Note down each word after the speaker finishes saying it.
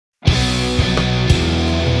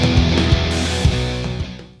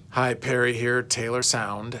Hi, Perry here, Taylor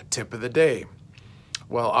Sound, tip of the day.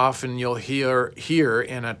 Well, often you'll hear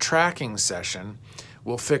in a tracking session,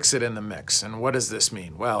 we'll fix it in the mix. And what does this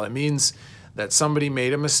mean? Well, it means that somebody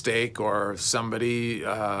made a mistake or somebody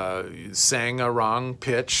sang a wrong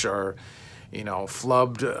pitch or,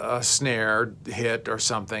 flubbed a snare hit or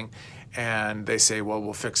something, and they say, well,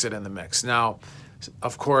 we'll fix it in the mix. Now,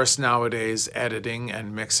 of course, nowadays editing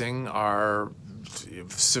and mixing are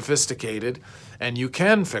sophisticated, and you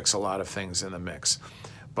can fix a lot of things in the mix.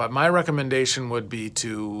 But my recommendation would be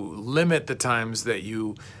to limit the times that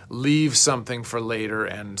you leave something for later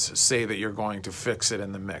and say that you're going to fix it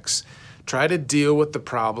in the mix. Try to deal with the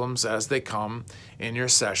problems as they come in your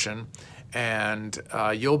session, and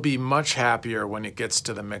you'll be much happier when it gets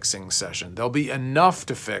to the mixing session. There'll be enough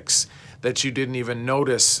to fix that you didn't even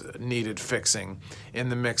notice needed fixing in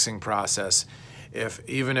the mixing process,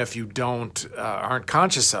 even if you aren't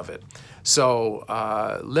conscious of it. So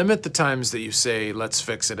limit the times that you say, let's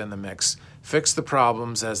fix it in the mix. Fix the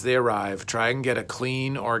problems as they arrive. Try and get a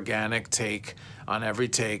clean, organic take on every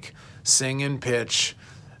take. Sing in pitch,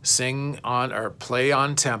 sing on or play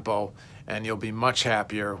on tempo, and you'll be much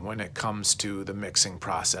happier when it comes to the mixing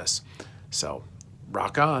process. So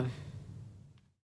rock on.